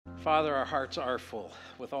Father, our hearts are full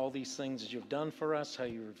with all these things that you've done for us, how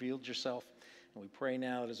you revealed yourself. And we pray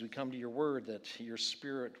now that as we come to your word, that your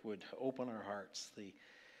Spirit would open our hearts,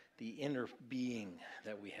 the inner being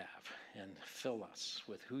that we have, and fill us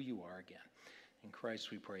with who you are again. In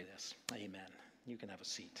Christ we pray this. Amen. You can have a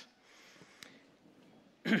seat.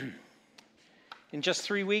 In just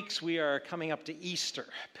 3 weeks, we are coming up to Easter,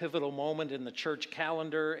 a pivotal moment in the church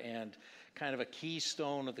calendar and kind of a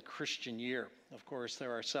keystone of the Christian year. Of course,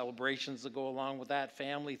 there are celebrations that go along with that,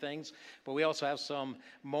 family things, but we also have some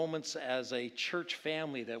moments as a church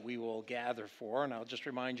family that we will gather for. And I'll just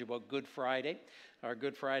remind you about Good Friday. Our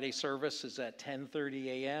Good Friday service is at 10:30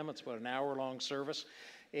 a.m. It's about an hour-long service.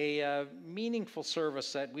 A meaningful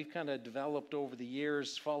service that we've kind of developed over the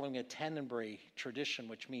years following a tenebrae tradition,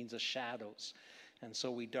 which means the shadows. And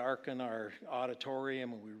so we darken our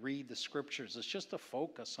auditorium and we read the scriptures. It's just a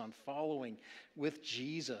focus on following with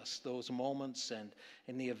Jesus those moments and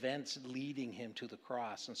the events leading him to the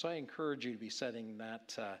cross. And so I encourage you to be setting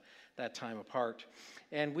that time apart.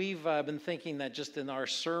 And we've been thinking that just in our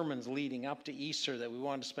sermons leading up to Easter that we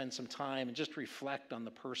want to spend some time and just reflect on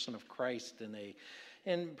the person of Christ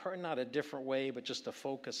in not a different way, but just a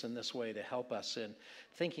focus in this way to help us in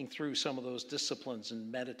thinking through some of those disciplines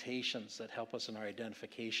and meditations that help us in our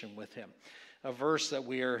identification with him. A verse that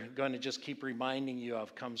we are going to just keep reminding you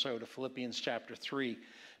of comes out of Philippians chapter 3,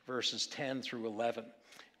 verses 10 through 11,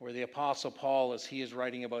 where the Apostle Paul, as he is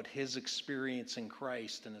writing about his experience in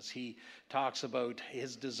Christ and as he talks about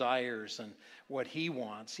his desires and what he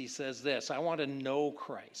wants, he says this: I want to know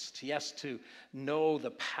Christ. Yes, to know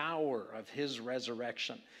the power of his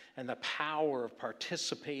resurrection and the power of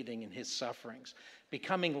participating in his sufferings,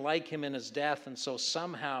 becoming like him in his death, and so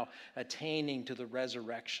somehow attaining to the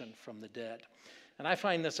resurrection from the dead. And I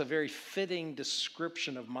find this a very fitting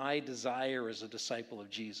description of my desire as a disciple of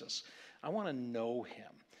Jesus. I want to know him.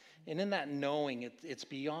 And in that knowing, it's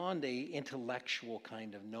beyond a intellectual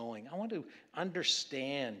kind of knowing. I want to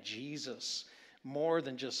understand Jesus more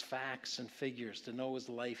than just facts and figures, to know his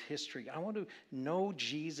life history. I want to know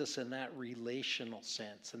Jesus in that relational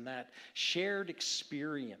sense, in that shared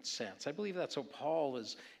experience sense. I believe that's what Paul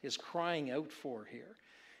is crying out for here.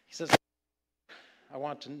 He says, I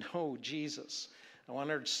want to know Jesus. I want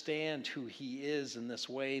to understand who he is in this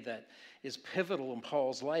way that is pivotal in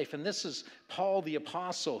Paul's life. And this is Paul the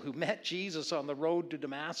Apostle who met Jesus on the road to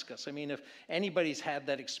Damascus. I mean, if anybody's had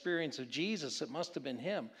that experience of Jesus, it must have been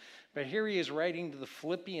him. But here he is writing to the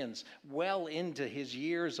Philippians well into his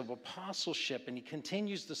years of apostleship, and he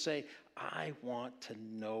continues to say, I want to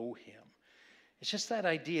know him. It's just that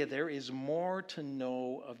idea. There is more to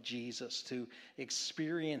know of Jesus, to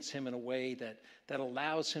experience him in a way that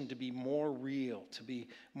allows him to be more real, to be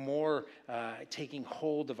more taking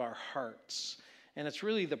hold of our hearts. And it's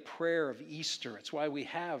really the prayer of Easter. It's why we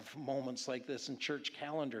have moments like this in church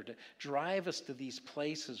calendar, to drive us to these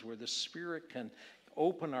places where the Spirit can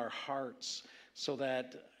open our hearts so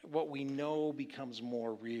that what we know becomes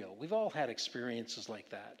more real. We've all had experiences like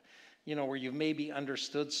that. You know, where you've maybe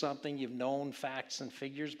understood something, you've known facts and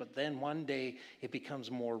figures, but then one day it becomes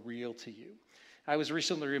more real to you. I was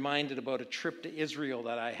recently reminded about a trip to Israel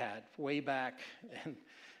that I had way back, and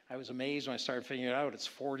I was amazed when I started figuring it out. It's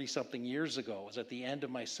 40-something years ago. It was at the end of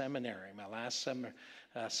my seminary, my last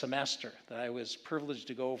semester, that I was privileged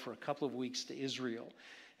to go for a couple of weeks to Israel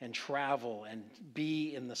and travel and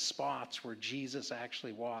be in the spots where Jesus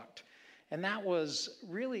actually walked. And that was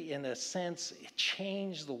really, in a sense, it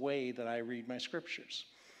changed the way that I read my scriptures,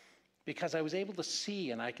 because I was able to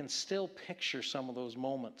see, and I can still picture some of those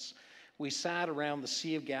moments. We sat around the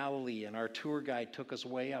Sea of Galilee, and our tour guide took us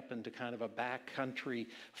way up into kind of a backcountry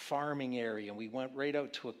farming area, and we went right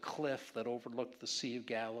out to a cliff that overlooked the Sea of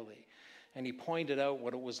Galilee. And he pointed out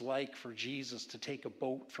what it was like for Jesus to take a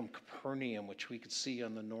boat from Capernaum, which we could see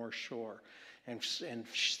on the north shore, and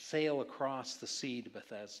sail across the sea to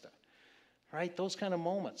Bethesda. Right? Those kind of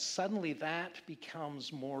moments. Suddenly that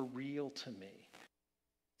becomes more real to me.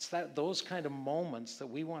 It's those kind of moments that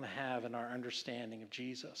we want to have in our understanding of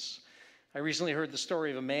Jesus. I recently heard the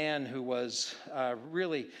story of a man who was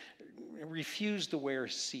really refused to wear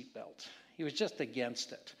his seatbelt. He was just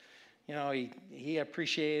against it. You know, he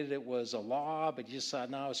appreciated it was a law, but he just thought,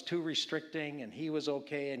 no, it's too restricting, and he was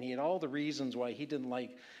okay, and he had all the reasons why he didn't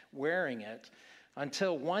like wearing it.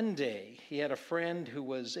 Until one day, he had a friend who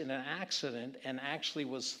was in an accident and actually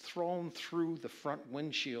was thrown through the front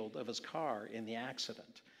windshield of his car in the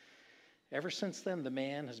accident. Ever since then, the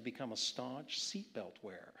man has become a staunch seatbelt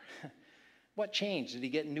wearer. What changed? Did he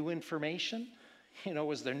get new information? You know,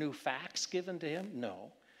 was there new facts given to him?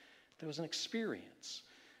 No. There was an experience.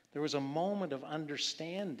 There was a moment of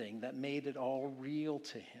understanding that made it all real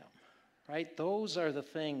to him, right? Those are the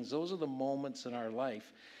things, those are the moments in our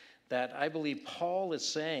life that I believe Paul is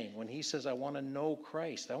saying when he says, I want to know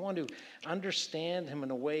Christ. I want to understand him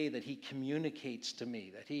in a way that he communicates to me,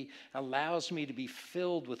 that he allows me to be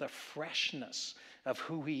filled with a freshness of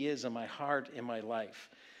who he is in my heart, in my life.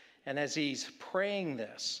 And as he's praying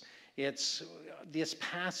this, it's this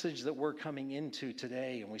passage that we're coming into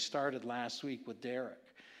today, and we started last week with Derek,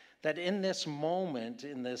 that in this moment,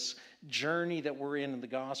 in this journey that we're in the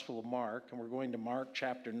Gospel of Mark, and we're going to Mark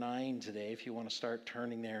chapter 9 today, if you want to start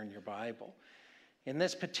turning there in your Bible. In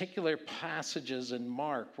this particular passages in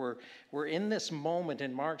Mark, we're in this moment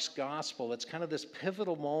in Mark's Gospel. It's kind of this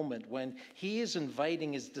pivotal moment when he is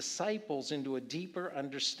inviting his disciples into a deeper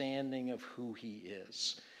understanding of who he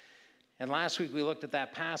is. And last week we looked at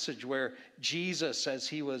that passage where Jesus, as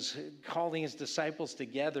he was calling his disciples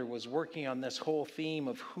together, was working on this whole theme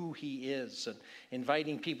of who he is and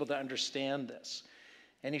inviting people to understand this.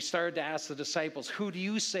 And he started to ask the disciples, who do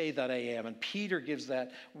you say that I am? And Peter gives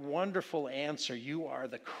that wonderful answer, you are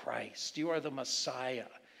the Christ, you are the Messiah.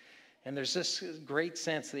 And there's this great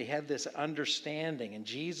sense that he had this understanding, and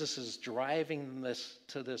Jesus is driving this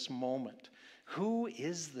to this moment. Who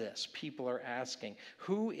is this? People are asking.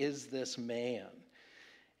 Who is this man?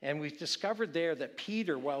 And we've discovered there that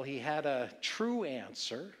Peter, while he had a true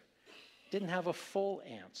answer, didn't have a full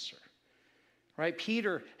answer. Right?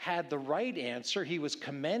 Peter had the right answer. He was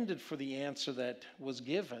commended for the answer that was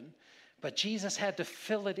given, but Jesus had to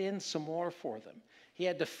fill it in some more for them. He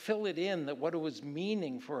had to fill it in that what it was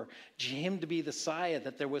meaning for him to be the Messiah,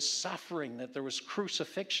 that there was suffering, that there was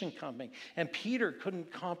crucifixion coming. And Peter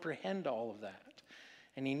couldn't comprehend all of that.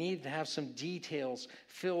 And he needed to have some details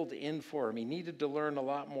filled in for him. He needed to learn a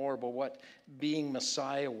lot more about what being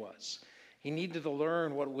Messiah was. He needed to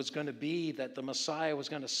learn what it was going to be, that the Messiah was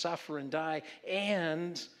going to suffer and die,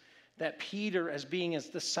 and that Peter, as being his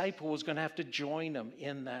disciple, was going to have to join him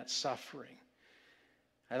in that suffering.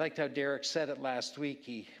 I liked how Derek said it last week.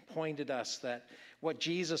 He pointed us that what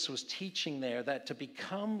Jesus was teaching there, that to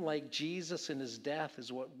become like Jesus in his death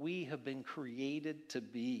is what we have been created to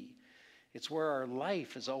be. It's where our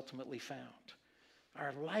life is ultimately found.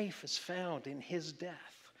 Our life is found in his death.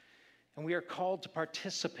 And we are called to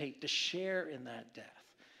participate, to share in that death.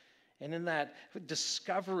 And in that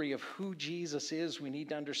discovery of who Jesus is, we need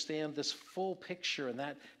to understand this full picture, and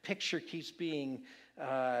that picture keeps being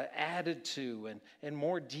added to and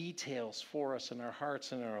more details for us in our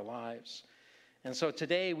hearts and in our lives. And so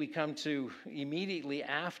today we come to immediately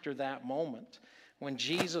after that moment when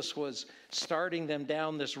Jesus was starting them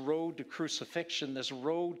down this road to crucifixion, this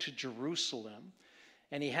road to Jerusalem,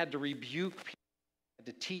 and he had to rebuke Peter,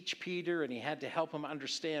 to teach Peter, and he had to help him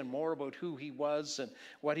understand more about who he was and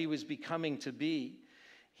what he was becoming to be.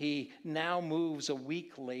 He now moves a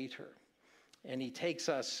week later, and he takes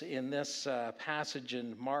us in this passage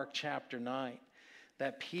in Mark chapter 9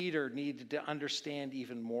 that Peter needed to understand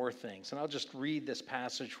even more things. And I'll just read this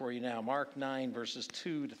passage for you now, Mark 9, verses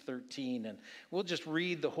 2 to 13, and we'll just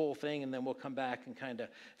read the whole thing, and then we'll come back and kind of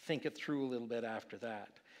think it through a little bit after that.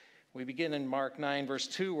 We begin in Mark 9, verse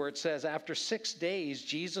 2, where it says, after 6 days,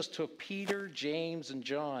 Jesus took Peter, James, and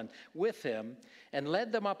John with him and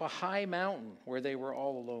led them up a high mountain where they were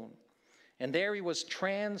all alone. And there he was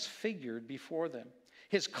transfigured before them.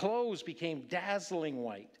 His clothes became dazzling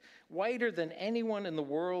white, whiter than anyone in the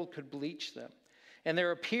world could bleach them. And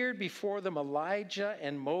there appeared before them Elijah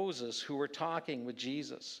and Moses, who were talking with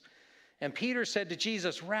Jesus. And Peter said to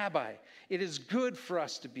Jesus, Rabbi, it is good for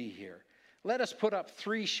us to be here. Let us put up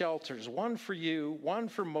 3 shelters, one for you, one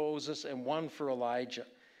for Moses, and one for Elijah.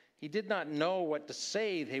 He did not know what to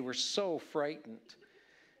say. They were so frightened.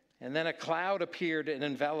 And then a cloud appeared and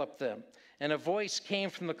enveloped them. And a voice came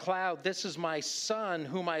from the cloud, this is my son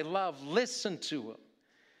whom I love. Listen to him.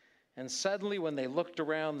 And suddenly when they looked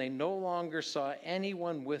around, they no longer saw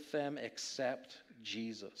anyone with them except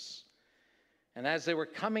Jesus. And as they were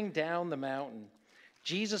coming down the mountain,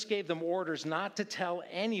 Jesus gave them orders not to tell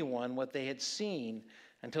anyone what they had seen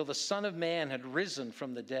until the Son of Man had risen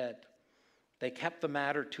from the dead. They kept the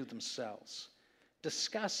matter to themselves,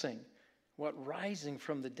 discussing what rising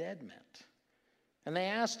from the dead meant. And they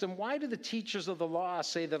asked him, why do the teachers of the law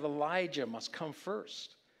say that Elijah must come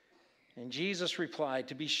first? And Jesus replied,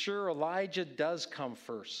 to be sure, Elijah does come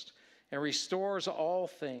first and restores all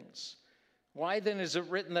things. Why then is it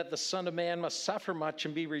written that the Son of Man must suffer much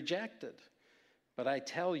and be rejected? But I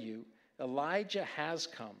tell you, Elijah has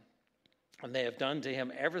come, and they have done to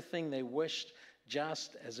him everything they wished,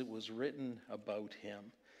 just as it was written about him.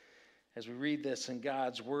 As we read this in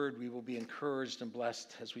God's word, we will be encouraged and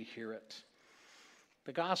blessed as we hear it.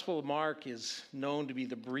 The Gospel of Mark is known to be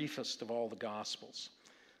the briefest of all the Gospels.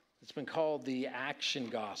 It's been called the action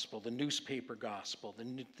gospel, the newspaper gospel.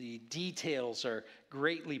 The details are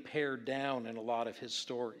greatly pared down in a lot of his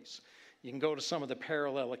stories. You can go to some of the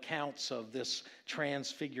parallel accounts of this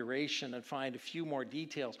transfiguration and find a few more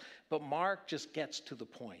details, but Mark just gets to the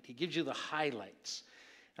point. He gives you the highlights.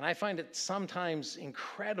 And I find it sometimes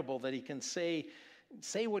incredible that he can say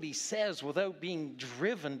what he says without being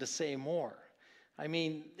driven to say more. I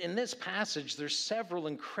mean, in this passage, there's several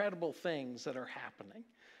incredible things that are happening.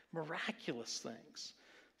 Miraculous things,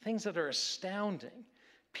 things that are astounding.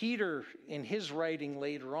 Peter, in his writing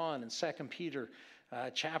later on in 2 Peter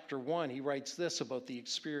chapter 1, he writes this about the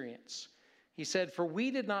experience. He said, "For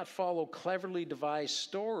we did not follow cleverly devised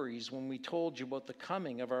stories when we told you about the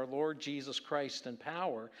coming of our Lord Jesus Christ in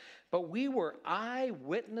power, but we were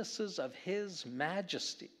eyewitnesses of his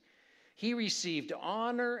majesty. He received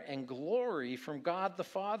honor and glory from God the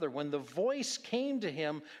Father when the voice came to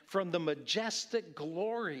him from the majestic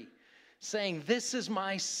glory, saying, 'This is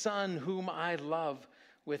my Son whom I love.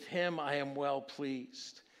 With him I am well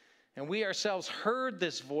pleased.' And we ourselves heard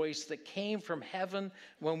this voice that came from heaven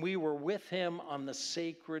when we were with him on the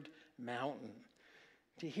sacred mountain."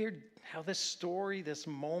 Do you hear how this story, this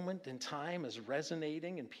moment in time is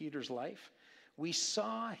resonating in Peter's life? We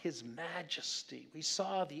saw his majesty. We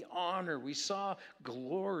saw the honor. We saw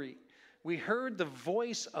glory. We heard the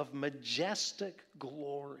voice of majestic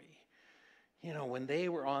glory. You know, when they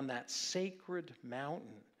were on that sacred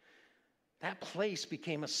mountain, that place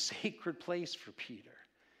became a sacred place for Peter.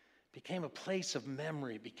 Became a place of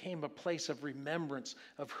memory, became a place of remembrance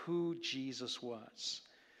of who Jesus was.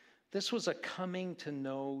 This was a coming to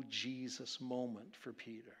know Jesus moment for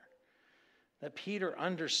Peter. That Peter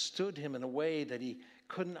understood him in a way that he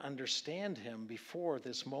couldn't understand him before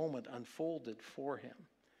this moment unfolded for him.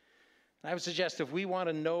 And I would suggest if we want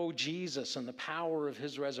to know Jesus and the power of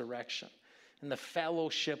his resurrection and the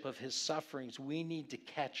fellowship of his sufferings, we need to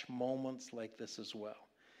catch moments like this as well.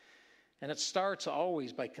 And it starts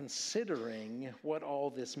always by considering what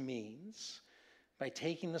all this means, by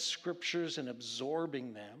taking the scriptures and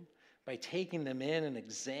absorbing them, by taking them in and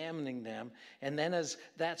examining them. And then as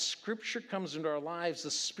that scripture comes into our lives,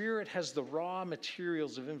 the Spirit has the raw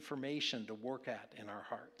materials of information to work at in our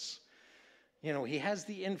hearts. You know, he has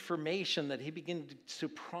the information that he begins to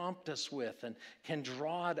prompt us with and can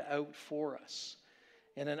draw it out for us.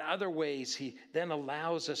 And in other ways, he then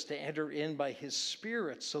allows us to enter in by his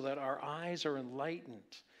Spirit so that our eyes are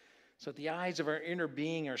enlightened, so that the eyes of our inner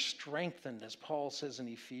being are strengthened, as Paul says in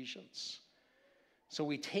Ephesians. So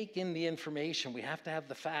we take in the information. We have to have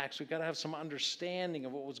the facts. We've got to have some understanding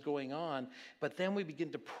of what was going on. But then we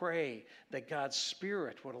begin to pray that God's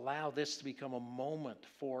Spirit would allow this to become a moment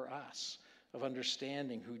for us of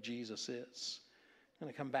understanding who Jesus is. I'm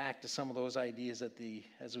going to come back to some of those ideas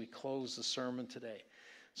as we close the sermon today.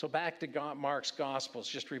 So back to Mark's Gospels,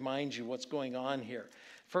 just remind you what's going on here.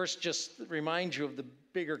 First, just remind you of the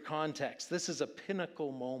bigger context. This is a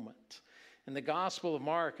pinnacle moment. In the Gospel of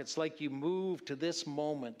Mark, it's like you move to this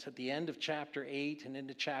moment at the end of chapter 8 and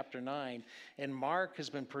into chapter 9, and Mark has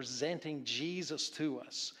been presenting Jesus to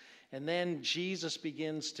us. And then Jesus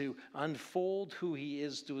begins to unfold who he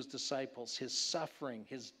is to his disciples, his suffering,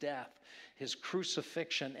 his death, his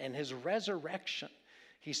crucifixion, and his resurrection.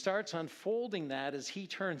 He starts unfolding that as he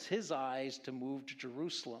turns his eyes to move to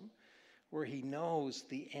Jerusalem, where he knows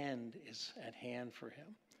the end is at hand for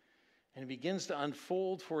him. And he begins to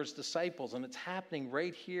unfold for his disciples, and it's happening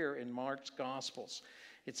right here in Mark's Gospels.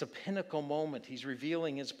 It's a pinnacle moment. He's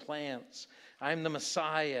revealing his plans. I'm the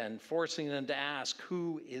Messiah, and forcing them to ask,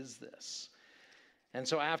 who is this? And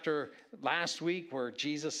so after last week, where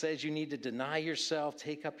Jesus says you need to deny yourself,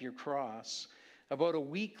 take up your cross, about a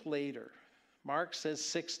week later, Mark says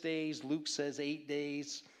 6 days, Luke says 8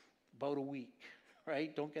 days, about a week,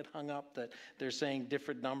 right? Don't get hung up that they're saying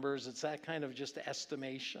different numbers. It's that kind of just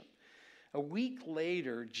estimation. A week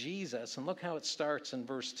later, Jesus, and look how it starts in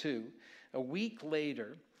verse 2. A week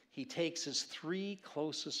later, he takes his 3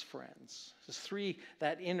 closest friends,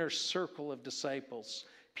 that inner circle of disciples,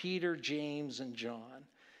 Peter, James, and John,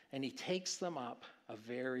 and he takes them up a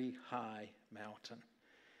very high mountain.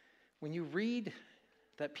 When you read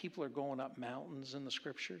that people are going up mountains in the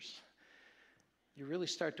scriptures, you really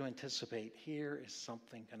start to anticipate, here is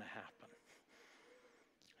something going to happen.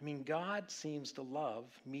 I mean, God seems to love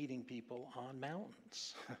meeting people on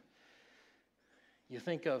mountains. You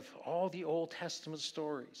think of all the Old Testament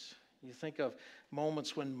stories. You think of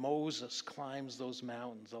moments when Moses climbs those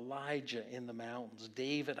mountains, Elijah in the mountains,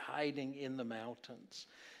 David hiding in the mountains.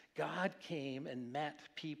 God came and met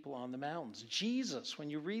people on the mountains. Jesus, when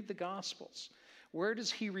you read the Gospels, where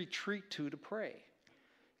does he retreat to pray?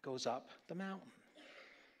 Goes up the mountain,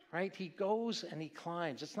 right? He goes and he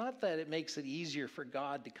climbs. It's not that it makes it easier for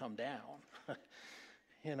God to come down.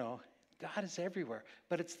 You know, God is everywhere,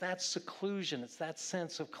 but it's that seclusion. It's that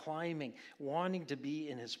sense of climbing, wanting to be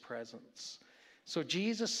in his presence. So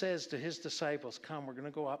Jesus says to his disciples, come, we're going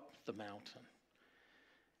to go up the mountain.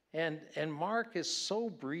 And Mark is so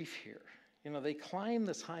brief here. You know, they climb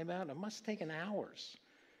this high mountain. It must have taken hours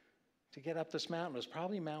to get up this mountain. It was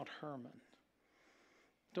probably Mount Hermon.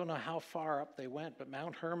 Don't know how far up they went, but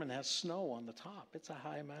Mount Hermon has snow on the top. It's a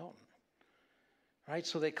high mountain, right?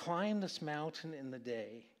 So they climb this mountain in the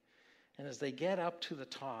day, and as they get up to the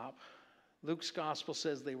top, Luke's gospel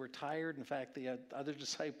says they were tired. In fact, the other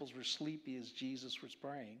disciples were sleepy as Jesus was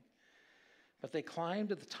praying. But they climbed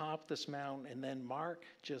to the top of this mountain, and then Mark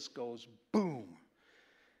just goes boom.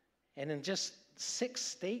 And in just 6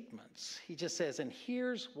 statements, he just says, and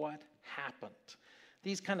here's what happened.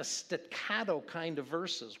 These kind of staccato kind of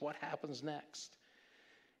verses, what happens next?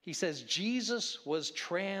 He says, Jesus was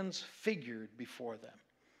transfigured before them.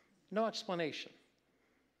 No explanation.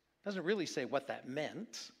 Doesn't really say what that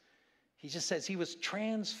meant. He just says he was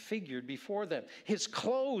transfigured before them. His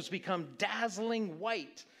clothes become dazzling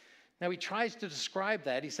white. Now he tries to describe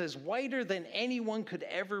that. He says, whiter than anyone could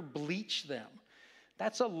ever bleach them.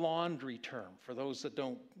 That's a laundry term for those that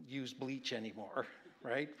don't use bleach anymore,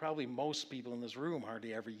 right? Probably most people in this room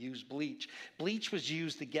hardly ever use bleach. Bleach was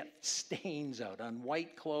used to get stains out on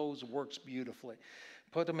white clothes, works beautifully.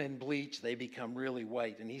 Put them in bleach, they become really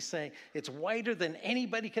white. And he's saying, it's whiter than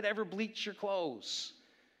anybody could ever bleach your clothes.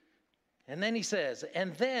 And then he says,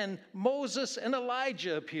 and then Moses and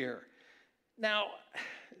Elijah appear. Now,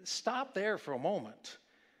 stop there for a moment.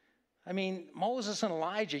 I mean, Moses and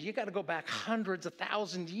Elijah, you got to go back hundreds of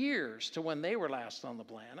thousands years to when they were last on the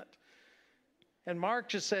planet. And Mark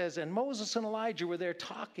just says, and Moses and Elijah were there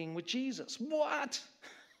talking with Jesus. What?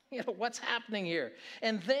 You know, what's happening here?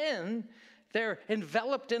 And then they're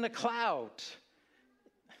enveloped in a cloud.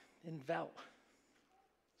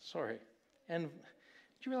 Sorry. And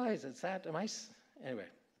do you realize it's that? Anyway,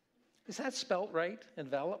 is that spelt right?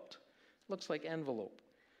 Enveloped? Looks like envelope.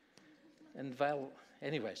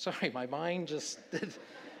 Anyway, sorry, my mind just did.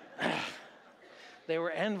 They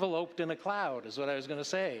were enveloped in a cloud is what I was going to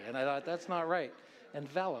say. And I thought, that's not right.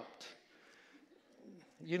 Enveloped.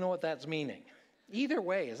 You know what that's meaning. Either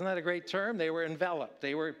way, isn't that a great term? They were enveloped.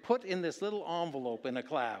 They were put in this little envelope in a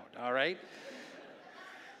cloud, all right?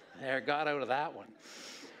 There, got out of that one.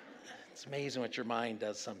 It's amazing what your mind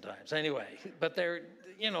does sometimes. Anyway, but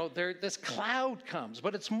this cloud comes,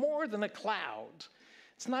 but it's more than a cloud.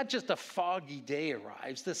 It's not just a foggy day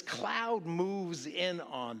arrives. This cloud moves in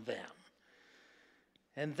on them.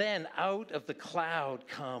 And then out of the cloud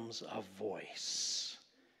comes a voice.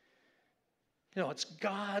 You know, it's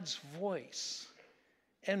God's voice.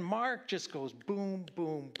 And Mark just goes boom,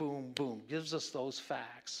 boom, boom, boom, gives us those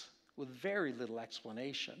facts with very little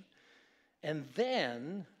explanation. And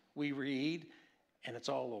then we read, and it's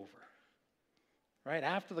all over. Right?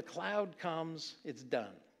 After the cloud comes, it's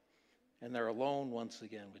done. And they're alone once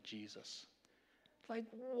again with Jesus. Like,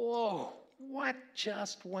 whoa, what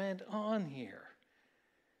just went on here?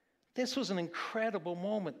 This was an incredible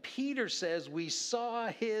moment. Peter says we saw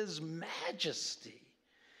his majesty.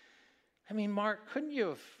 I mean, Mark, couldn't you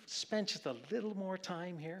have spent just a little more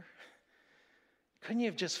time here? Couldn't you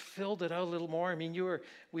have just filled it out a little more? I mean,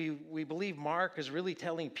 we believe Mark is really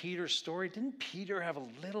telling Peter's story. Didn't Peter have a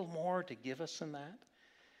little more to give us in that?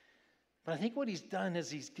 But I think what he's done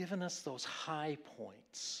is he's given us those high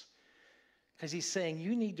points. Because he's saying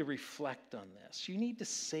you need to reflect on this. You need to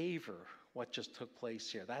savor what just took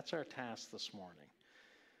place here. That's our task this morning.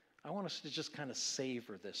 I want us to just kind of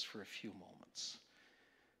savor this for a few moments.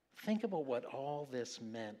 Think about what all this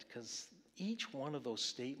meant, because each one of those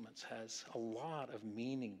statements has a lot of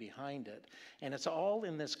meaning behind it. And it's all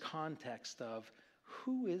in this context of,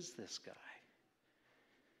 who is this guy?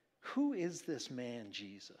 Who is this man,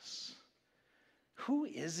 Jesus? Who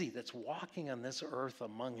is he that's walking on this earth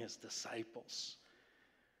among his disciples?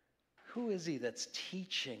 Who is he that's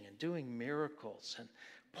teaching and doing miracles and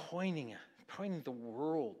pointing the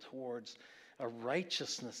world towards a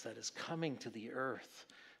righteousness that is coming to the earth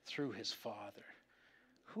through his Father?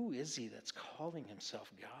 Who is he that's calling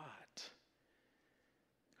himself God?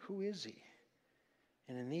 Who is he?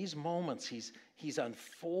 And in these moments, he's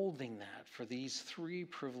unfolding that for these 3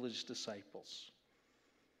 privileged disciples.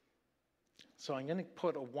 So I'm going to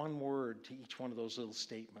put a one word to each one of those little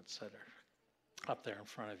statements that are up there in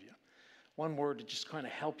front of you. One word to just kind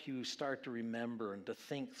of help you start to remember and to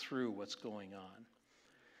think through what's going on.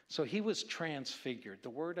 So he was transfigured. The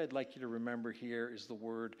word I'd like you to remember here is the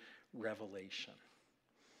word revelation.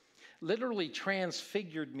 Literally,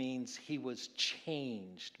 transfigured means he was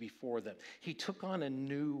changed before them. He took on a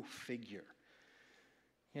new figure.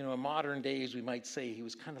 You know, in modern days, we might say he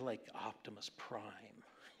was kind of like Optimus Prime,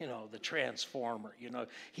 you know, the Transformer. You know,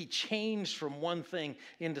 he changed from one thing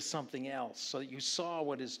into something else so that you saw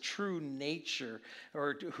what his true nature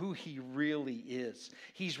or who he really is.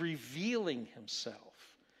 He's revealing himself.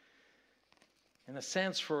 In a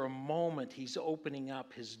sense, for a moment, he's opening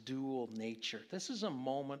up his dual nature. This is a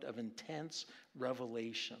moment of intense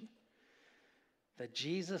revelation that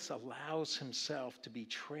Jesus allows himself to be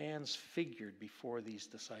transfigured before these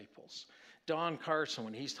disciples. Don Carson,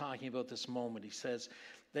 when he's talking about this moment, he says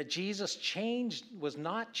that Jesus was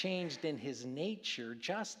not changed in his nature,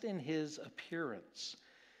 just in his appearance.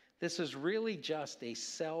 This is really just a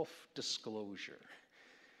self-disclosure.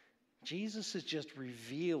 Jesus is just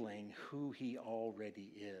revealing who he already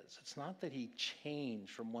is. It's not that he changed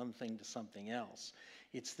from one thing to something else.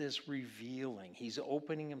 It's this revealing. He's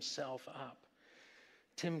opening himself up.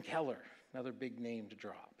 Tim Keller, another big name to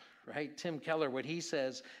drop, right? Tim Keller, what he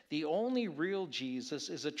says, the only real Jesus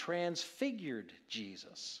is a transfigured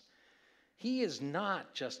Jesus. He is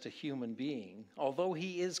not just a human being. Although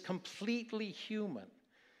he is completely human,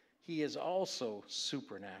 he is also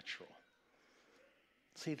supernatural.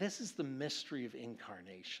 See, this is the mystery of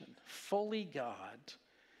incarnation, fully God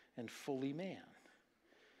and fully man.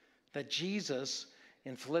 That Jesus,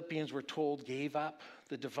 in Philippians we're told, gave up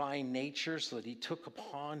the divine nature so that he took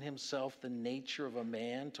upon himself the nature of a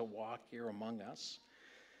man to walk here among us.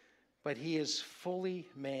 But he is fully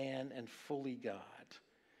man and fully God.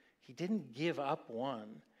 He didn't give up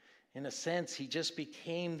one. In a sense, he just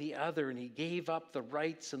became the other, and he gave up the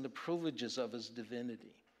rights and the privileges of his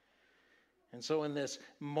divinity. And so in this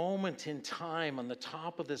moment in time on the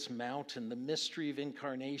top of this mountain, the mystery of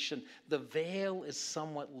incarnation, the veil is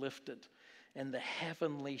somewhat lifted and the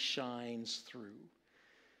heavenly shines through.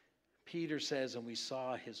 Peter says, and we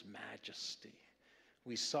saw his majesty.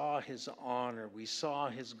 We saw his honor. We saw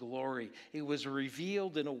his glory. It was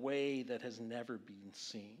revealed in a way that has never been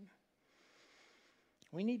seen.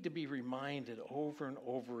 We need to be reminded over and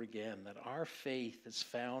over again that our faith is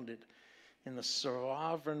founded in the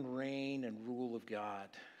sovereign reign and rule of God,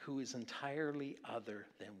 who is entirely other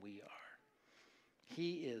than we are.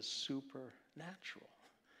 He is supernatural,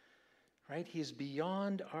 right? He is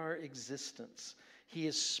beyond our existence. He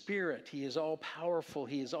is spirit. He is all-powerful.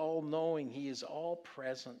 He is all-knowing. He is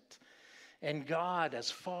all-present. And God, as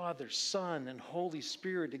Father, Son, and Holy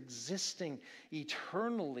Spirit, existing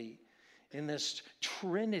eternally in this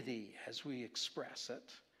Trinity, as we express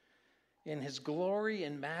it, in his glory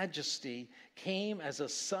and majesty, came as a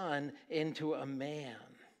son into a man.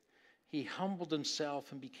 He humbled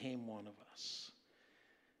himself and became one of us.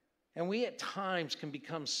 And we at times can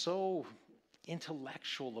become so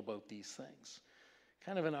intellectual about these things.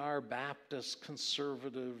 Kind of in our Baptist,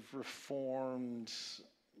 conservative, reformed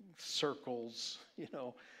circles, you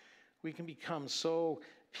know, we can become so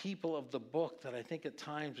people of the book that I think at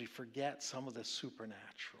times we forget some of the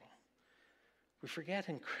supernatural. We forget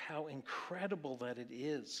how incredible that it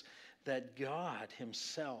is that God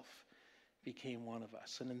himself became one of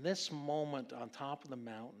us. And in this moment on top of the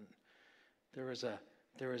mountain, there is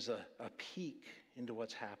a peek into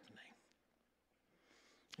what's happening.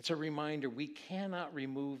 It's a reminder we cannot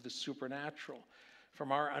remove the supernatural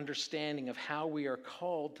from our understanding of how we are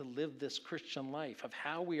called to live this Christian life, of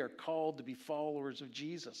how we are called to be followers of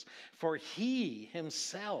Jesus. For he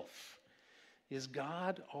himself is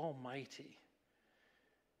God Almighty.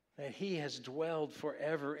 That he has dwelled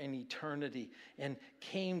forever in eternity and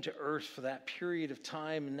came to earth for that period of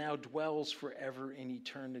time and now dwells forever in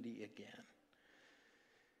eternity again.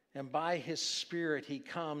 And by his Spirit he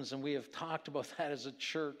comes, and we have talked about that as a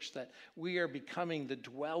church, that we are becoming the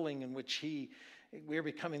dwelling in which we are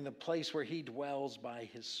becoming the place where he dwells by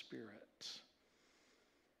his Spirit.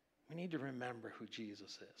 We need to remember who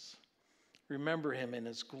Jesus is. Remember him in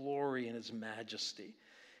his glory and his majesty.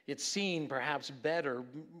 It's seen perhaps better,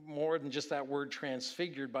 more than just that word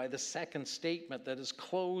transfigured, by the second statement that his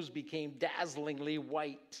clothes became dazzlingly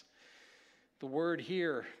white. The word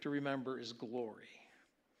here to remember is glory.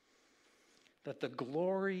 That the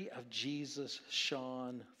glory of Jesus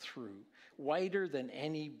shone through, whiter than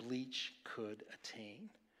any bleach could attain.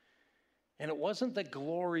 And it wasn't that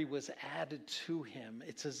glory was added to him.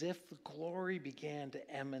 It's as if the glory began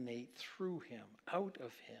to emanate through him, out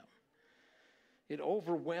of him. It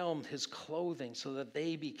overwhelmed his clothing so that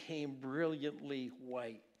they became brilliantly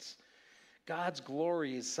white. God's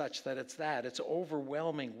glory is such that it's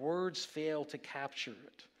overwhelming. Words fail to capture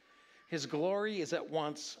it. His glory is at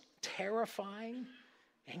once terrifying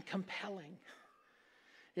and compelling.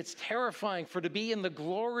 It's terrifying, for to be in the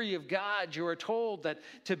glory of God, you are told that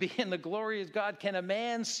to be in the glory of God, can a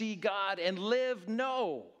man see God and live?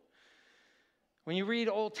 No. When you read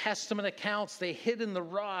Old Testament accounts, they hid in the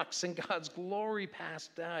rocks and God's glory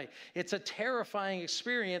passed by. It's a terrifying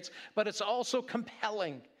experience, but it's also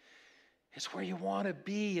compelling. It's where you want to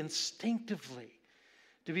be instinctively,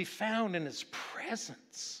 to be found in His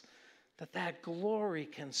presence, that glory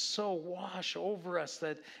can so wash over us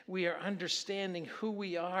that we are understanding who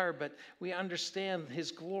we are, but we understand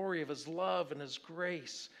His glory of His love and His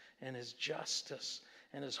grace and His justice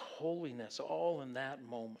and His holiness, all in that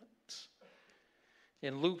moment.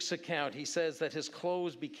 In Luke's account, he says that his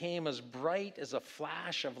clothes became as bright as a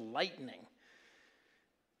flash of lightning.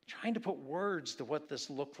 Trying to put words to what this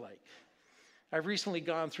looked like. I've recently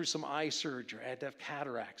gone through some eye surgery. I had to have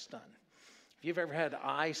cataracts done. If you've ever had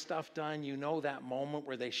eye stuff done, you know that moment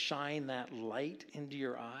where they shine that light into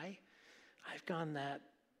your eye. I've gone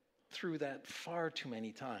through that far too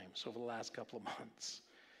many times over the last couple of months.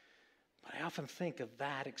 But I often think of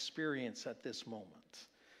that experience at this moment.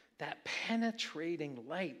 That penetrating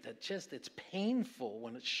light that it's painful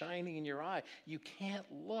when it's shining in your eye. You can't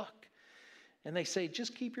look. And they say,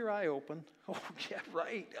 just keep your eye open. Oh, yeah,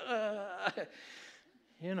 right.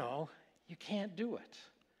 You can't do it.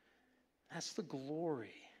 That's the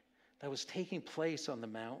glory that was taking place on the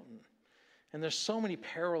mountain. And there's so many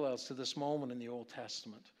parallels to this moment in the Old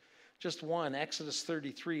Testament. Just one, Exodus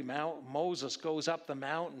 33, Moses goes up the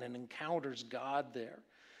mountain and encounters God there.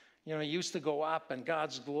 He used to go up and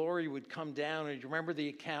God's glory would come down. And you remember the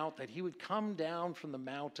account that He would come down from the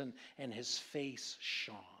mountain and His face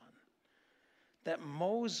shone. That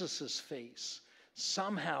Moses' face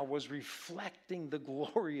somehow was reflecting the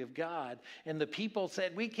glory of God. And the people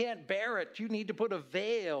said, we can't bear it. You need to put a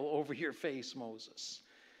veil over your face, Moses.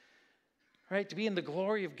 Right? To be in the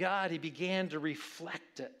glory of God, he began to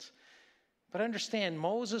reflect it. But understand,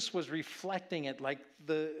 Moses was reflecting it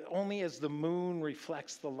only as the moon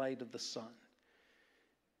reflects the light of the sun.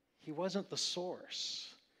 He wasn't the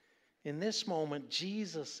source. In this moment,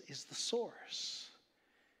 Jesus is the source.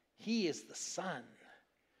 He is the Son.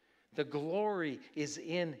 The glory is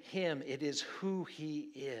in Him. It is who He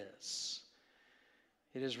is.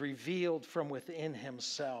 It is revealed from within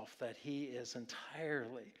Himself that He is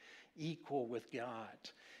entirely equal with God.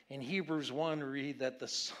 In Hebrews 1, we read that the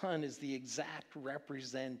Son is the exact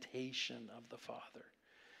representation of the Father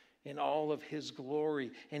in all of His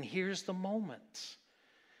glory. And here's the moment.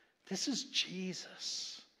 This is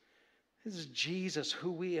Jesus. This is Jesus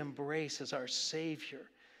who we embrace as our Savior,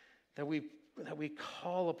 that we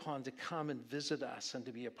call upon to come and visit us and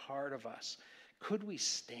to be a part of us. Could we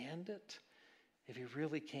stand it if He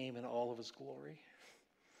really came in all of His glory?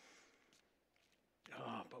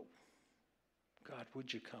 But God,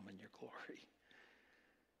 would You come in Your glory?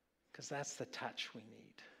 Because that's the touch we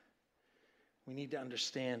need. We need to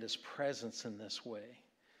understand His presence in this way.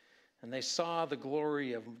 And they saw the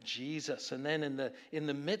glory of Jesus. And then in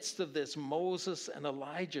the midst of this, Moses and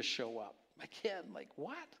Elijah show up. Again,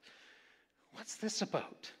 what? What's this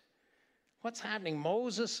about? What's happening?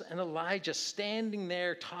 Moses and Elijah standing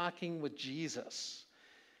there talking with Jesus.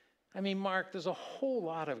 I mean, Mark, there's a whole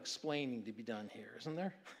lot of explaining to be done here, isn't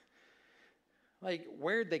there?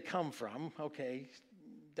 Where'd they come from? Okay,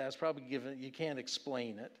 that's probably given, you can't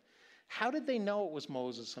explain it. How did they know it was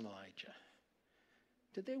Moses and Elijah?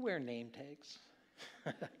 Did they wear name tags?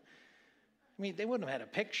 I mean, they wouldn't have had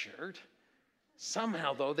a picture.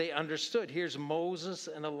 Somehow, though, they understood. Here's Moses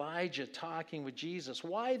and Elijah talking with Jesus.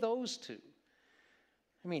 Why those two?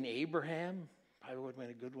 I mean, Abraham probably would have been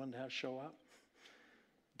a good one to have show up.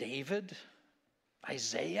 David,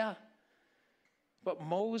 Isaiah. But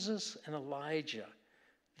Moses and Elijah,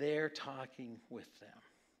 they're talking with them.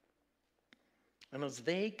 And as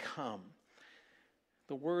they come,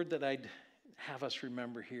 the word that I'd have us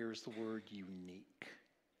remember here is the word unique.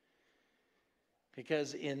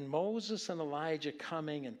 Because in Moses and Elijah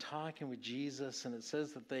coming and talking with Jesus, and it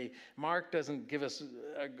says that Mark doesn't give us,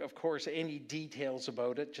 of course, any details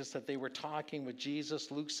about it, just that they were talking with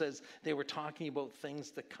Jesus. Luke says they were talking about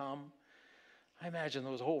things to come. I imagine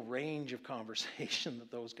there was a whole range of conversation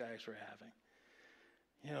that those guys were having.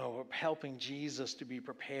 Helping Jesus to be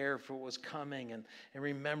prepared for what was coming and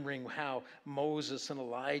remembering how Moses and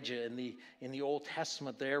Elijah in the Old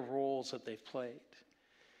Testament, their roles that they've played.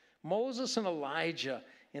 Moses and Elijah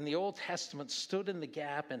in the Old Testament stood in the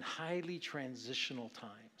gap in highly transitional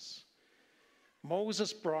times.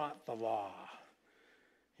 Moses brought the law,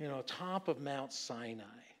 top of Mount Sinai.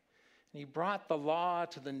 And he brought the law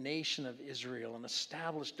to the nation of Israel and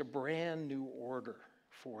established a brand new order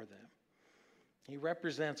for them. He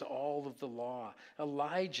represents all of the law.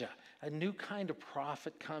 Elijah, a new kind of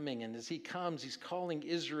prophet coming, and as he comes, he's calling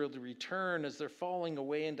Israel to return as they're falling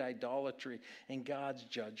away into idolatry and God's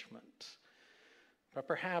judgment. But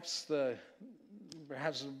perhaps the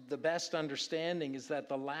best understanding is that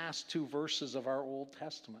the last two verses of our Old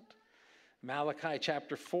Testament, Malachi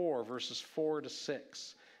chapter 4, verses 4 to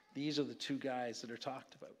 6, these are the two guys that are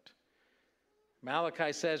talked about.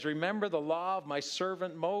 Malachi says, "Remember the law of my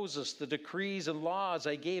servant Moses, the decrees and laws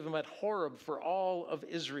I gave him at Horeb for all of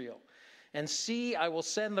Israel. And see, I will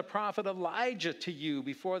send the prophet Elijah to you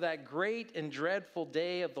before that great and dreadful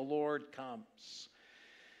day of the Lord comes."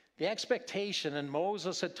 The expectation, and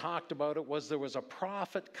Moses had talked about it, was there was a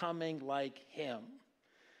prophet coming like him.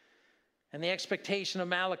 And the expectation of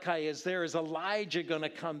Malachi is there is Elijah going to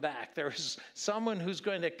come back. There is someone who's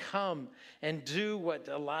going to come and do what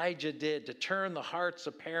Elijah did, to turn the hearts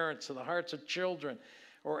of parents and the hearts of children,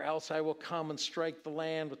 or else I will come and strike the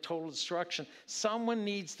land with total destruction. Someone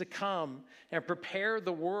needs to come and prepare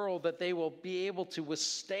the world that they will be able to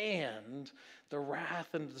withstand the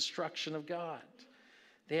wrath and destruction of God.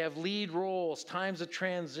 They have lead roles, times of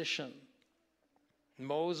transition.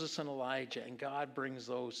 Moses and Elijah, and God brings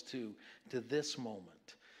those two to this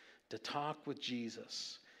moment to talk with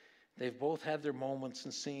Jesus. They've both had their moments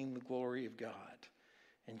in seeing the glory of God.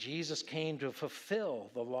 And Jesus came to fulfill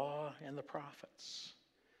the law and the prophets.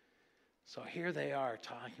 So here they are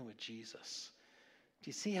talking with Jesus. Do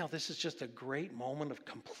you see how this is just a great moment of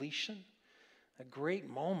completion? A great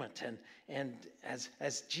moment. And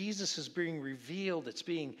as Jesus is being revealed, it's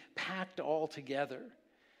being packed all together.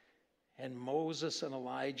 And Moses and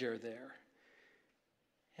Elijah are there.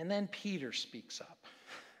 And then Peter speaks up.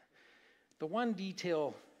 The one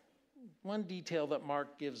detail that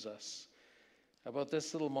Mark gives us about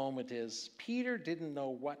this little moment is Peter didn't know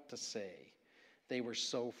what to say. They were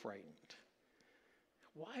so frightened.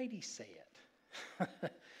 Why'd he say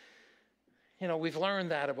it? We've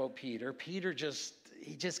learned that about Peter. Peter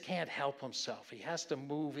he just can't help himself. He has to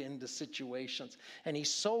move into situations. And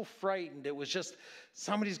he's so frightened, it was just,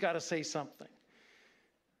 somebody's got to say something.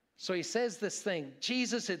 So he says this thing,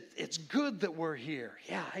 "Jesus, it's good that we're here."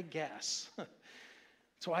 Yeah, I guess.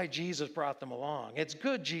 That's why Jesus brought them along. It's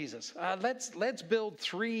good, Jesus. Let's build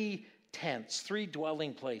 3 tents, 3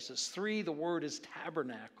 dwelling places. 3, the word is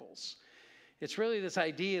tabernacles. It's really this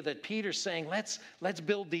idea that Peter's saying, let's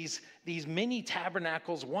build these mini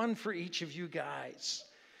tabernacles, one for each of you guys.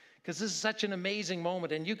 Because this is such an amazing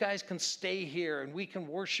moment, and you guys can stay here, and we can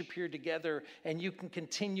worship here together, and you can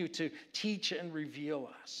continue to teach and reveal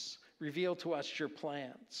to us your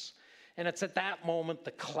plans. And it's at that moment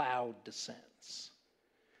the cloud descends.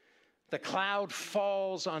 The cloud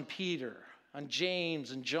falls on Peter, on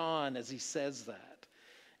James and John as he says that.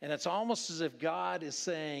 And it's almost as if God is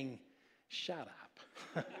saying, "Shut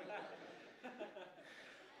up."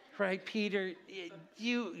 Right, Peter,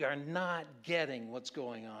 you are not getting what's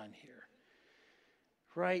going on here.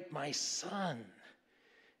 Right, my son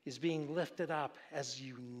is being lifted up as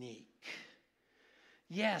unique.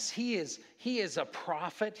 Yes, he is a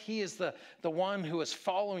prophet. He is the one who is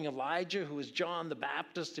following Elijah, who is John the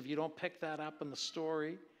Baptist, if you don't pick that up in the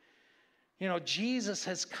story. Jesus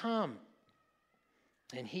has come.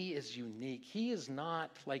 And he is unique. He is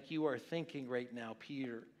not like you are thinking right now,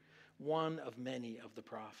 Peter, one of many of the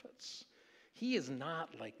prophets. He is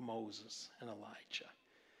not like Moses and Elijah.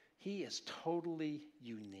 He is totally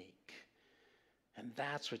unique. And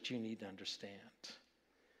that's what you need to understand.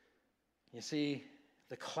 You see,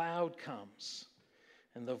 the cloud comes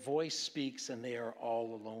and the voice speaks and they are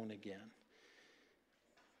all alone again.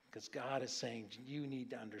 Because God is saying, you need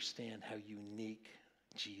to understand how unique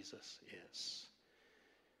Jesus is.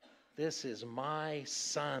 This is my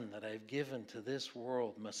son that I've given to this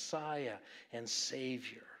world, Messiah and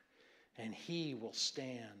Savior, and he will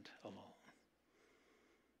stand alone.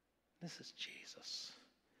 This is Jesus.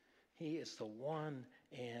 He is the one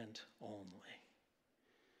and only.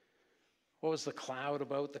 What was the cloud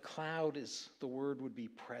about? The cloud the word would be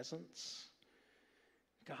presence.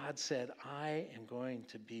 God said, I am going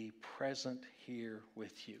to be present here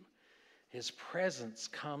with you. His presence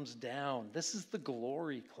comes down. This is the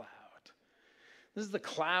glory cloud. This is the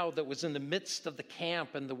cloud that was in the midst of the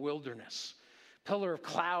camp in the wilderness. Pillar of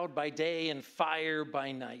cloud by day and fire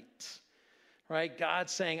by night. Right? God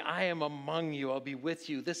saying, I am among you. I'll be with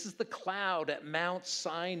you. This is the cloud at Mount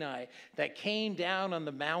Sinai that came down on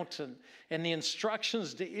the mountain. And the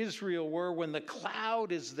instructions to Israel were, when the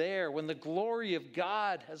cloud is there, when the glory of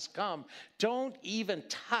God has come, don't even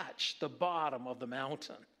touch the bottom of the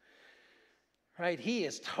mountain. right? He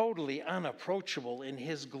is totally unapproachable in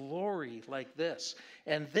his glory like this.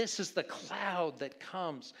 And this is the cloud that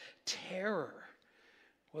comes. Terror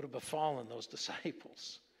would have befallen those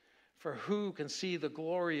disciples. For who can see the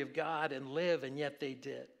glory of God and live? And yet they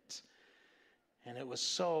did. And it was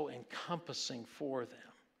so encompassing for them.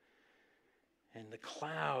 And the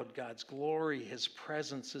cloud, God's glory, his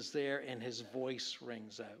presence is there, and his voice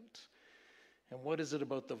rings out. And what is it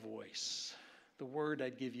about the voice? The word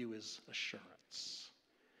I'd give you is assurance.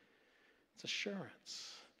 It's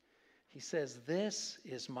assurance. He says, "This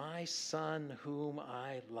is my son whom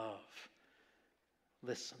I love.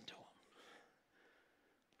 Listen to him."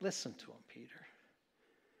 Listen to him, Peter.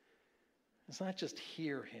 It's not just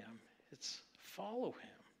hear him, it's follow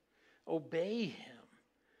him, obey him.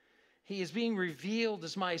 He is being revealed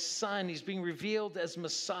as my son. He's being revealed as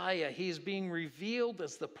Messiah. He is being revealed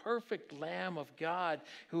as the perfect Lamb of God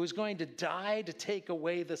who is going to die to take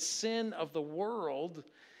away the sin of the world,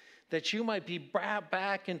 that you might be brought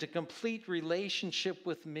back into complete relationship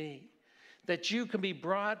with me, that you can be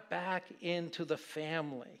brought back into the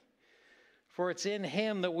family. For it's in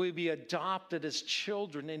him that we be adopted as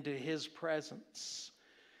children into his presence.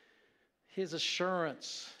 His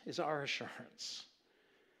assurance is our assurance.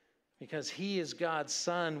 Because he is God's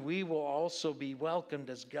son, we will also be welcomed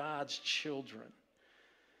as God's children.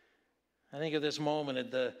 I think of this moment at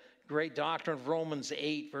the great doctrine of Romans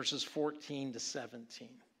 8, verses 14 to 17,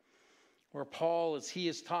 where Paul, as he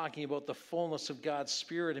is talking about the fullness of God's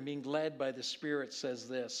Spirit and being led by the Spirit, says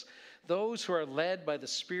this: "Those who are led by the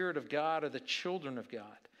Spirit of God are the children of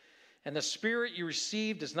God. And the Spirit you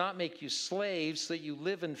received does not make you slaves so that you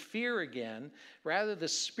live in fear again. Rather, the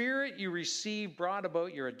Spirit you received brought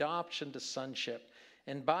about your adoption to sonship.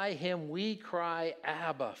 And by him we cry,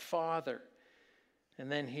 Abba, Father."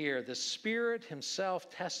 And then here, the Spirit himself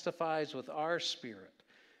testifies with our spirit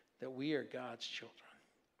that we are God's children.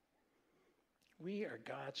 We are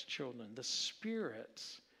God's children. The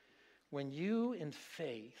Spirit, when you in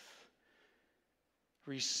faith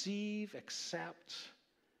receive, accept,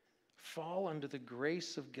 fall under the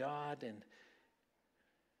grace of God, and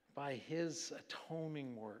by his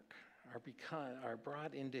atoning work are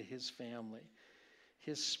brought into his family.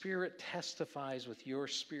 His Spirit testifies with your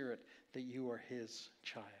spirit that you are his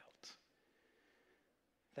child.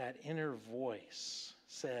 That inner voice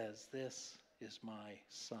says, "This is my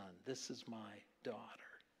son. This is my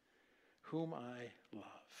daughter, whom I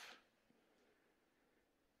love."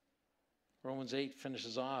 Romans 8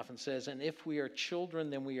 finishes off and says, "And if we are children,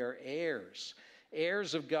 then we are heirs,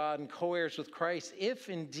 heirs of God and co-heirs with Christ, if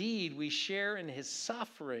indeed we share in his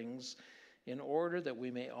sufferings, in order that we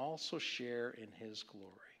may also share in his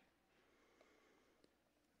glory."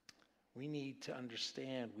 We need to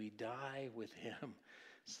understand we die with him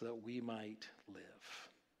so that we might live.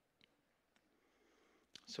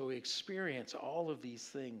 So we experience all of these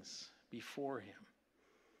things before him.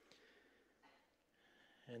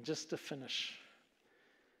 And just to finish,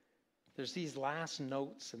 there's these last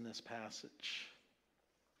notes in this passage.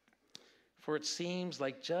 "For it seems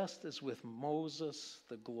like just as with Moses,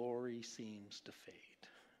 the glory seems to fade."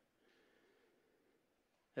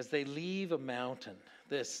 As they leave a mountain,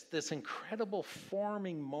 this incredible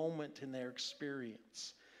forming moment in their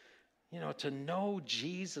experience, to know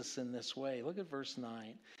Jesus in this way. Look at verse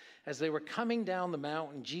 9. "As they were coming down the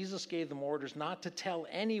mountain, Jesus gave them orders not to tell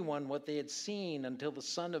anyone what they had seen until the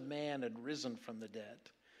Son of Man had risen from the dead."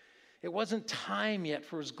 It wasn't time yet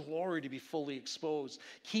for his glory to be fully exposed.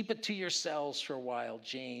 "Keep it to yourselves for a while,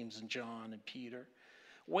 James and John and Peter.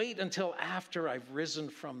 Wait until after I've risen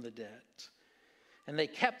from the dead." And they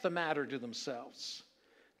kept the matter to themselves,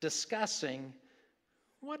 discussing,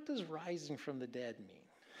 what does rising from the dead mean?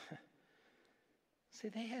 See,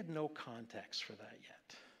 they had no context for that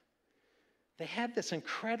yet. They had this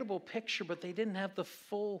incredible picture, but they didn't have the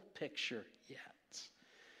full picture yet.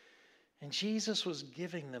 And Jesus was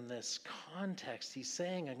giving them this context. He's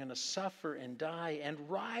saying, "I'm going to suffer and die and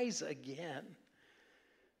rise again."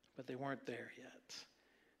 But they weren't there yet.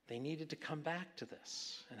 They needed to come back to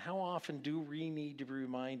this. And how often do we need to be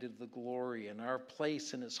reminded of the glory and our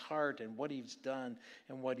place in his heart and what he's done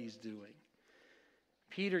and what he's doing?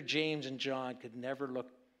 Peter, James, and John could never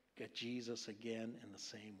look at Jesus again in the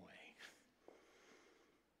same way.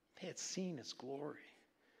 They had seen his glory,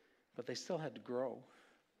 but they still had to grow.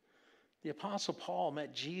 The Apostle Paul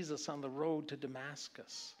met Jesus on the road to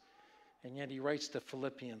Damascus, and yet he writes to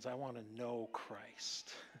Philippians, "I want to know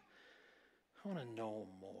Christ. I want to know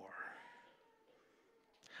him more."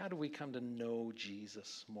 How do we come to know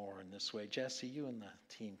Jesus more in this way? Jesse, you and the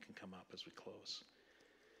team can come up as we close.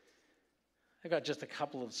 I got just a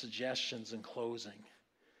couple of suggestions in closing.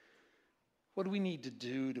 What do we need to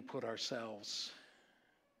do to put ourselves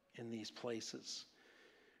in these places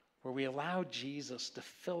where we allow Jesus to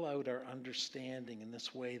fill out our understanding in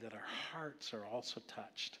this way that our hearts are also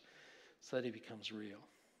touched so that he becomes real?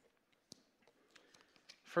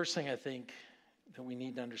 First thing I think that we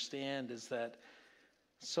need to understand is that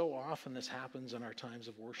so often this happens in our times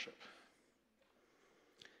of worship,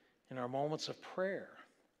 in our moments of prayer.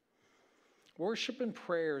 Worship and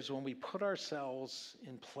prayer is when we put ourselves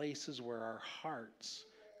in places where our hearts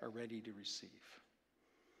are ready to receive.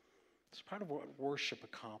 It's part of what worship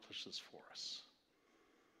accomplishes for us.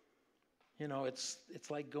 You know, it's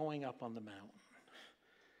like going up on the mountain,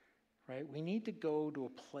 right? We need to go to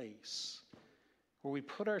a place where we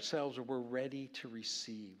put ourselves where we're ready to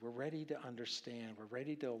receive, we're ready to understand, we're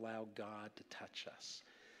ready to allow God to touch us.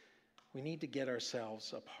 We need to get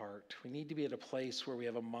ourselves apart. We need to be at a place where we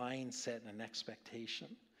have a mindset and an expectation.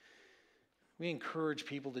 We encourage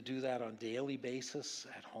people to do that on a daily basis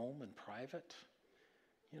at home and private.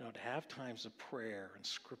 You know, to have times of prayer and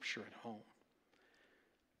scripture at home.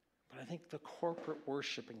 But I think the corporate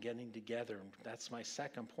worship and getting together, and that's my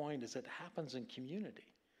second point, is it happens in community.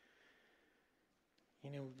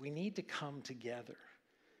 You know, we need to come together.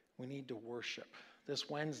 We need to worship. This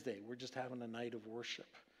Wednesday, we're just having a night of worship.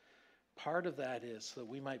 Part of that is so that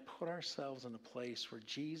we might put ourselves in a place where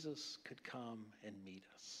Jesus could come and meet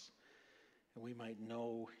us, and we might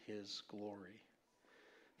know his glory.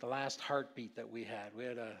 The last heartbeat that we had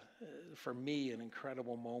for me, an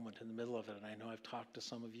incredible moment in the middle of it, and I know I've talked to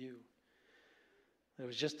some of you. It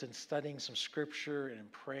was just in studying some scripture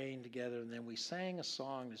and praying together, and then we sang a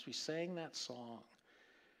song. As we sang that song,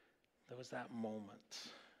 there was that moment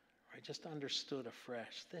where I just understood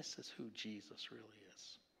afresh, this is who Jesus really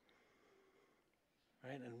is.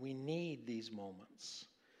 Right? And we need these moments.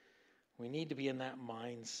 We need to be in that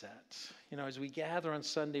mindset. You know, as we gather on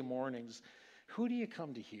Sunday mornings, who do you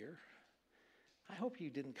come to hear? I hope you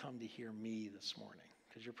didn't come to hear me this morning,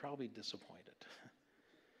 because you're probably disappointed.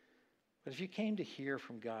 But if you came to hear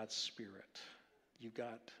from God's Spirit, you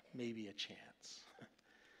got maybe a chance.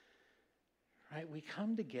 Right? We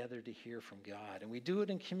come together to hear from God, and we do it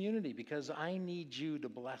in community because I need you to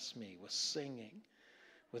bless me with singing,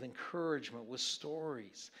 with encouragement, with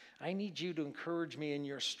stories. I need you to encourage me in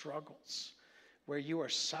your struggles, where you are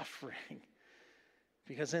suffering.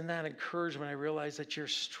 Because in that encouragement, I realize that you're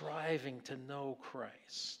striving to know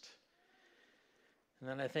Christ. And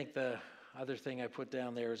then I think the other thing I put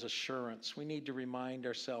down there is assurance. We need to remind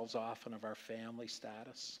ourselves often of our family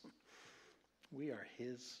status. We are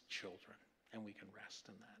his children, and we can rest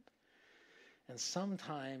in that. And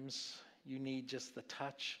sometimes you need just the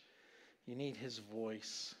touch. You need his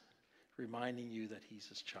voice reminding you that he's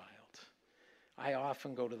his child. I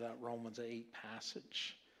often go to that Romans 8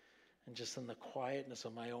 passage. And just in the quietness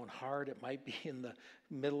of my own heart, it might be in the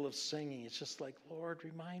middle of singing. It's just like, Lord,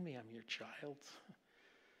 remind me I'm your child.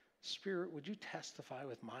 Spirit, would you testify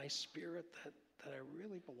with my spirit that I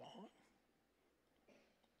really belong?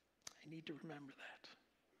 I need to remember that.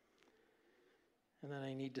 And then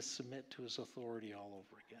I need to submit to his authority all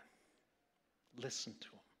over again. Listen to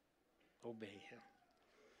him. Obey him.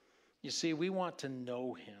 You see, we want to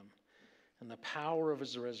know him and the power of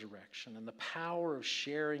his resurrection and the power of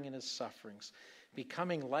sharing in his sufferings,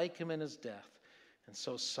 becoming like him in his death, and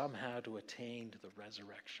so somehow to attain to the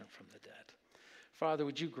resurrection from the dead. Father,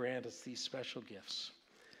 would you grant us these special gifts,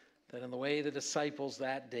 that in the way the disciples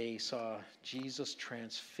that day saw Jesus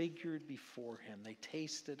transfigured before him, they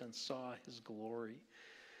tasted and saw his glory.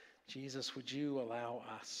 Jesus, would you allow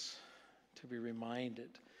us to be reminded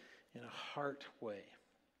in a heart way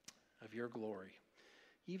of your glory,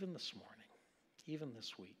 even this morning, even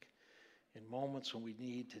this week, in moments when we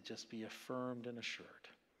need to just be affirmed and assured.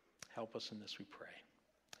 Help us in this, we pray.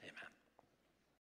 Amen.